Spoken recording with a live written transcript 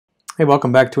Hey,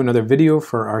 welcome back to another video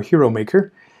for our hero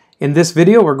maker. In this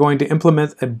video we're going to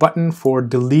implement a button for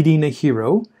deleting a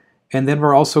hero, and then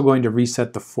we're also going to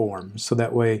reset the form so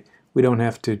that way we don't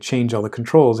have to change all the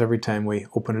controls every time we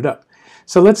open it up.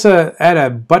 So let's add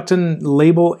a button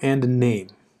label and a name.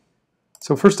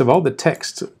 So first of all, the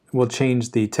text, we'll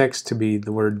change the text to be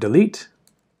the word delete,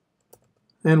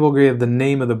 and we'll give the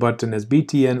name of the button as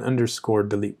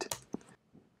btn_delete.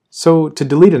 So to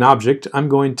delete an object, I'm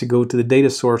going to go to the data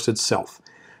source itself.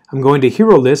 I'm going to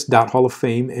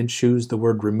HeroList.HallOfFame and choose the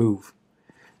word remove.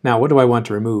 Now what do I want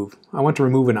to remove? I want to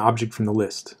remove an object from the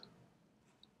list.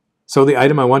 So the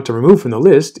item I want to remove from the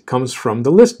list comes from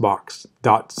the listbox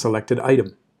 .selected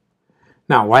item.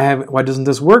 Now why doesn't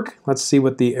this work? Let's see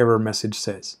what the error message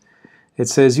says. It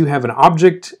says you have an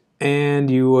object and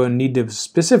you need to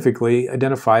specifically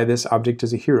identify this object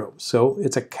as a hero. So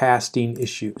it's a casting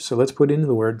issue. So let's put in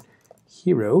the word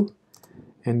hero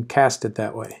and cast it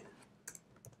that way.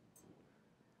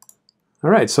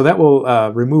 Alright, so that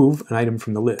will remove an item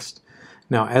from the list.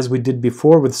 Now, as we did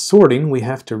before with sorting, we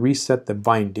have to reset the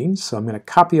bindings. So I'm going to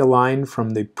copy a line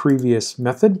from the previous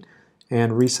method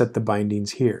and reset the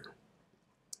bindings here.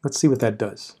 Let's see what that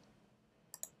does.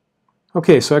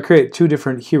 Okay, so I create two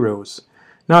different heroes.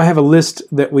 Now I have a list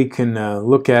that we can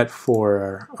look at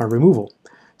for our removal.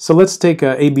 So let's take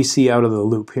ABC out of the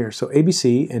loop here. So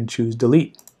ABC and choose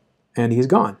delete. And he's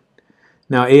gone.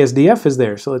 Now ASDF is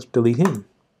there, so let's delete him.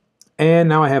 And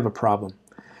now I have a problem.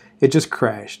 It just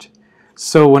crashed.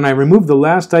 So when I remove the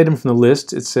last item from the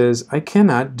list, it says I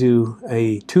cannot do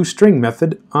a toString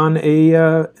method on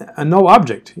a null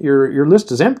object. Your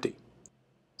list is empty.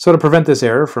 So to prevent this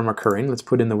error from occurring, let's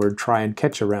put in the word try and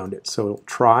catch around it. So it'll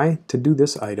try to do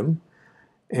this item,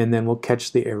 and then we'll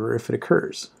catch the error if it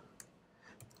occurs.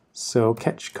 So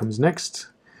catch comes next.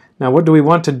 Now what do we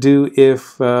want to do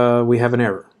if we have an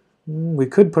error? We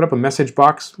could put up a message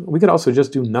box. We could also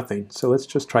just do nothing. So let's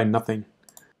just try nothing.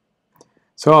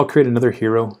 So I'll create another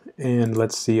hero, and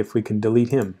let's see if we can delete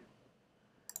him.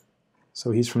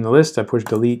 So he's from the list. I push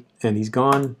delete, and he's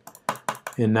gone.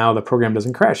 And now the program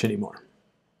doesn't crash anymore.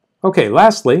 Okay,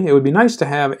 lastly, it would be nice to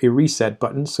have a reset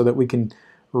button so that we can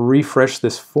refresh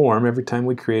this form every time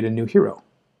we create a new hero.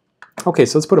 Okay,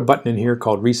 so let's put a button in here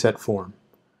called reset form.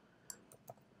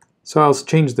 So I'll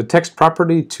change the text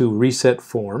property to reset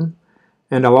form,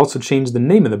 and I'll also change the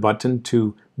name of the button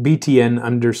to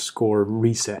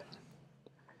btn_reset.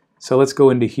 So let's go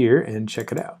into here and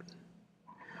check it out.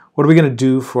 What are we going to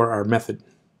do for our method?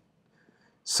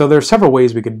 So there are several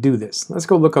ways we could do this. Let's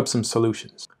go look up some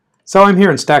solutions. So I'm here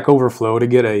in Stack Overflow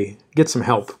to get some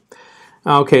help.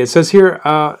 Okay, it says here,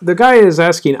 the guy is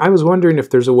asking, I was wondering if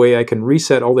there's a way I can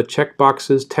reset all the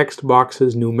checkboxes, text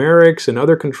boxes, numerics, and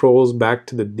other controls back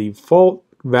to the default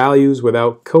values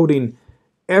without coding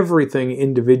everything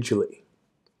individually.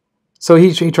 So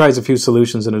he tries a few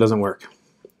solutions and it doesn't work.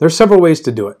 There's several ways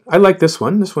to do it. I like this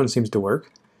one. This one seems to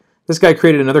work. This guy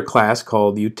created another class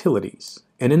called utilities,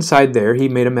 and inside there he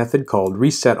made a method called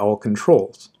reset all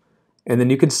controls. And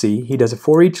then you can see he does a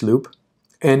for each loop,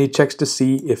 and he checks to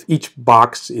see if each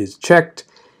box is checked,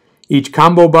 each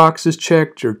combo box is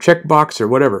checked, or checkbox, or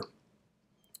whatever.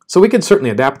 So we can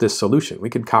certainly adapt this solution. We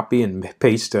can copy and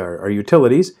paste our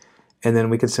utilities, and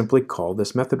then we can simply call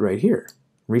this method right here,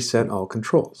 reset all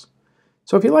controls.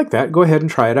 So if you like that, go ahead and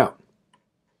try it out.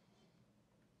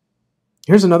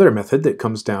 Here's another method that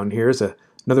comes down here as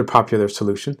another popular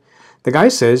solution. The guy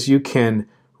says you can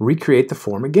recreate the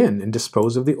form again and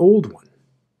dispose of the old one.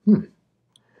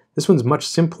 This one's much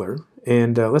simpler,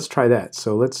 and let's try that.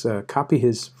 So let's copy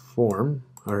his form,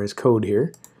 or his code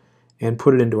here, and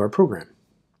put it into our program.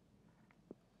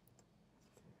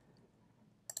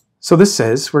 So this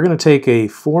says we're going to take a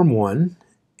form 1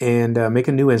 and make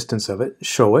a new instance of it,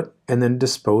 show it, and then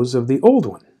dispose of the old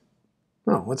one.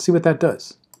 Oh, let's see what that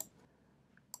does.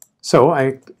 So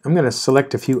I'm going to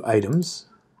select a few items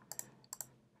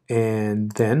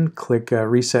and then click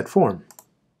reset form.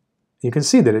 You can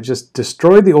see that it just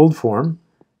destroyed the old form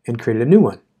and created a new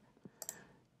one.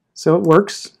 So it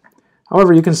works.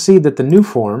 However, you can see that the new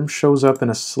form shows up in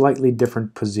a slightly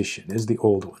different position as the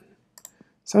old one.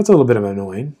 So that's a little bit of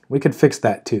annoying. We could fix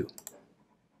that too.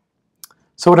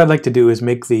 So what I'd like to do is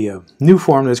make the new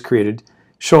form that's created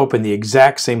show up in the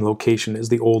exact same location as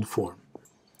the old form.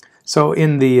 So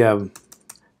in the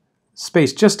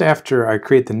space just after I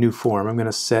create the new form, I'm going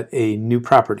to set a new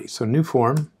property. So new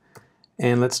form,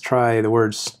 and let's try the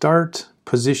word start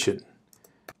position.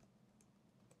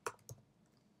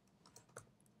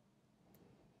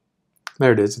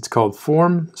 There it is. It's called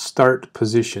form start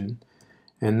position,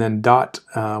 and then dot,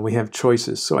 we have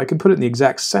choices. So I can put it in the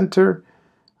exact center.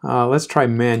 Let's try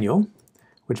manual,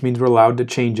 which means we're allowed to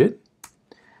change it.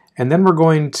 And then we're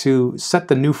going to set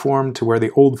the new form to where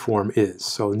the old form is.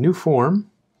 So new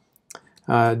form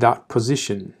dot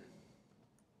position.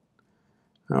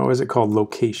 Oh, is it called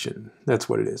location? That's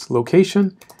what it is.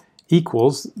 Location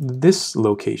equals this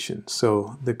location.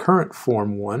 So the current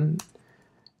form 1,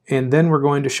 and then we're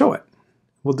going to show it.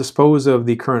 We'll dispose of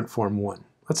the current form 1.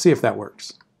 Let's see if that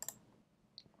works.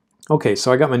 Okay,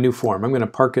 so I got my new form. I'm going to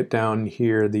park it down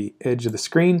here, the edge of the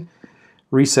screen,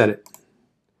 reset it.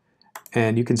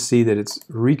 And you can see that it's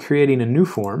recreating a new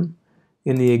form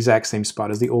in the exact same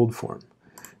spot as the old form.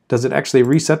 Does it actually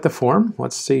reset the form?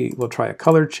 Let's see. We'll try a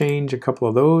color change, a couple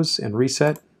of those, and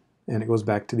reset, and it goes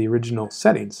back to the original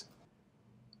settings.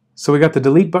 So we got the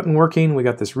delete button working, we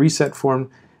got this reset form,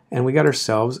 and we got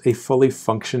ourselves a fully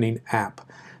functioning app.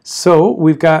 So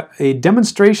we've got a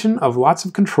demonstration of lots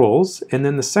of controls, and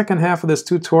then the second half of this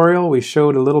tutorial we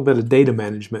showed a little bit of data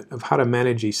management, of how to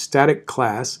manage a static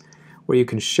class where you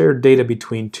can share data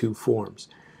between two forms.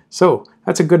 So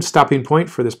that's a good stopping point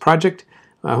for this project.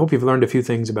 I hope you've learned a few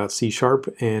things about C#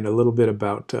 and a little bit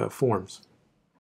about forms.